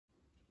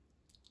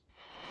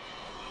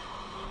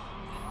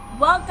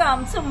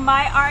Welcome to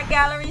my art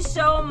gallery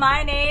show.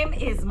 My name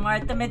is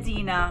Marta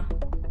Medina.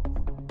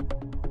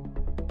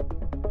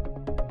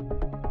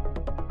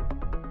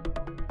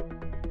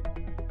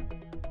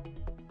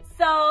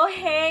 So,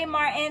 hey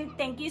Martin,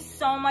 thank you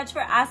so much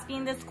for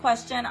asking this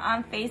question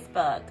on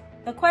Facebook.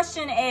 The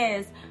question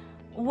is,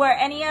 were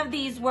any of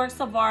these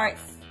works of art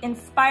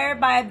inspired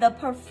by the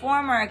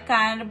performer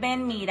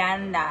Carmen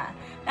Miranda?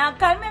 Now,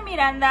 Carmen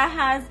Miranda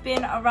has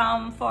been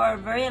around for a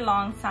very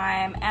long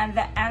time, and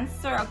the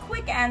answer, a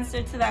quick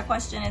answer to that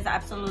question is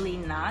absolutely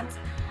not.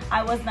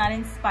 I was not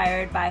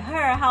inspired by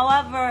her.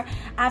 However,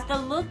 after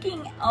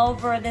looking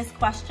over this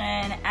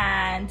question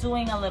and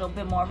doing a little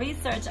bit more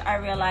research, I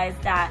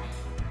realized that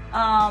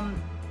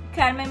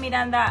Carmen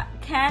Miranda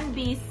can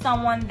be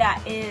someone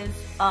that is,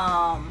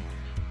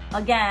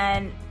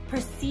 again,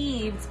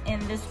 perceived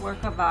in this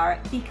work of art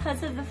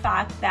because of the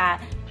fact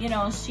that, you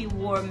know, she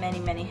wore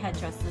many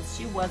headdresses.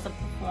 She was a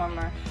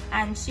performer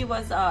and she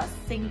was a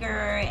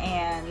singer,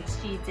 and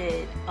she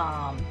did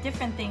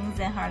different things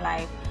in her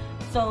life.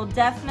 So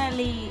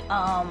definitely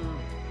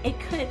it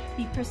could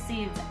be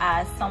perceived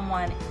as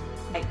someone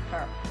like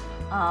her.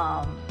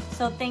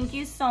 So thank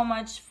you so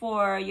much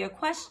for your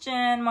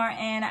question,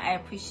 Martin. I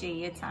appreciate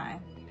your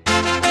time.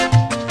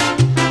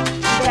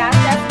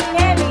 Gracias,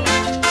 Kelly,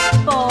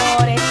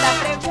 por esta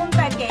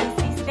pregunta que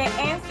hiciste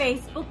en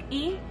Facebook,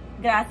 y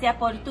gracias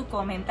por tu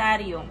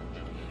comentario.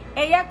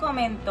 Ella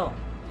comentó: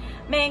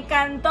 me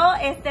encantó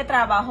este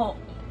trabajo.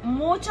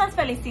 Muchas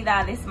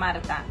felicidades,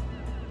 Marta.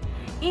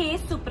 Y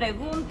su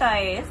pregunta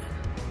es: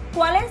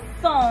 ¿cuáles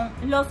son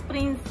los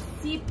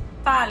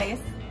principales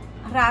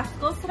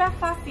rasgos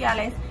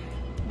faciales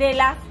de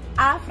las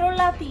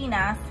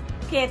afro-latinas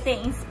que te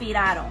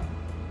inspiraron?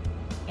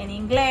 En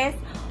inglés,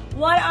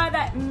 what are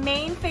the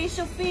main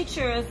facial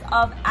features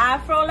of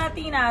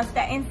Afro-Latinas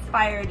that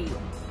inspired you?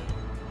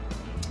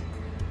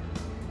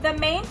 The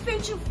main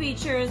facial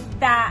features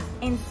that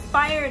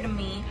inspired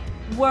me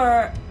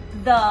were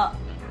the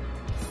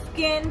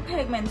skin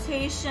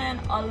pigmentation,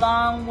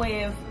 along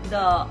with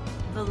the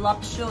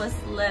voluptuous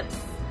lips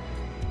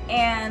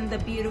and the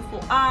beautiful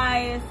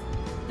eyes,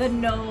 the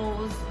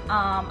nose.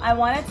 I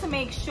wanted to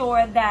make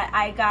sure that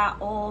I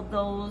got all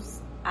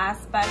those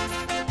aspects.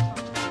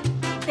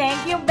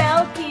 Thank you,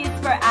 Belkis,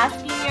 for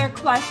asking your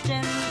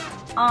questions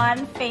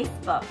on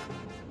Facebook.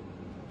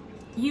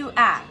 You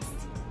asked,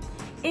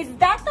 is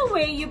that the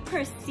way you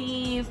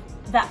perceive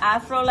the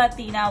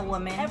Afro-Latina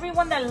woman?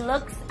 Everyone that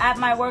looks at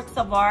my works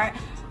of art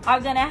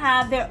are gonna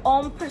have their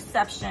own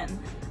perception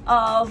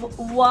of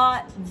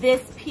what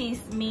this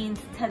piece means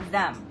to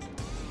them.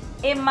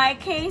 In my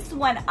case,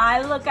 when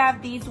I look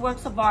at these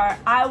works of art,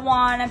 I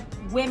want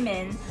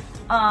women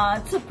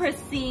to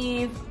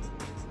perceive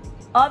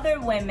other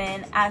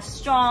women as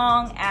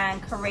strong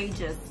and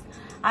courageous.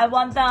 I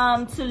want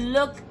them to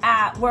look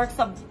at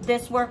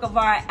this work of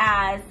art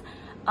as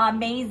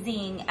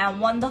amazing and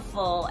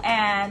wonderful,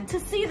 and to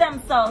see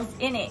themselves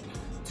in it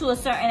to a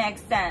certain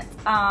extent.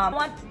 I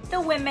want the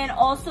women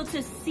also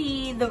to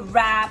see the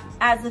wrap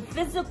as a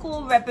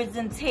physical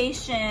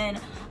representation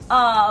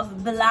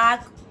of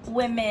Black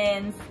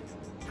women's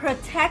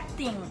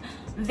protecting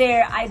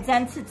their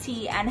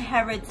identity and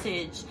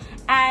heritage,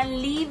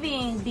 and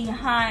leaving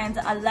behind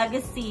a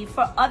legacy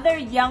for other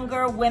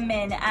younger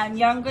women and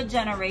younger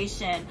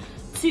generation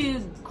to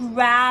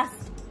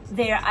grasp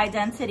their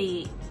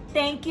identity.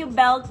 Thank you,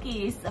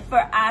 Belkis, for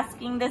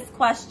asking this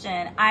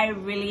question. I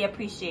really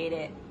appreciate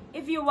it.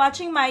 If you're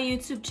watching my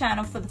YouTube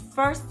channel for the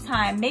first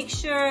time, make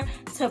sure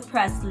to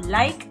press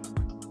like,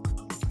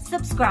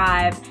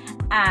 subscribe,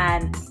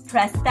 and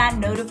press that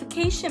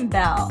notification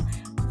bell.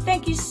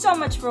 Thank you so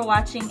much for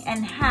watching,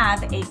 and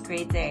have a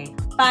great day.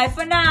 Bye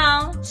for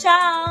now.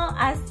 Ciao.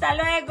 Hasta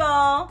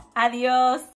luego. Adios.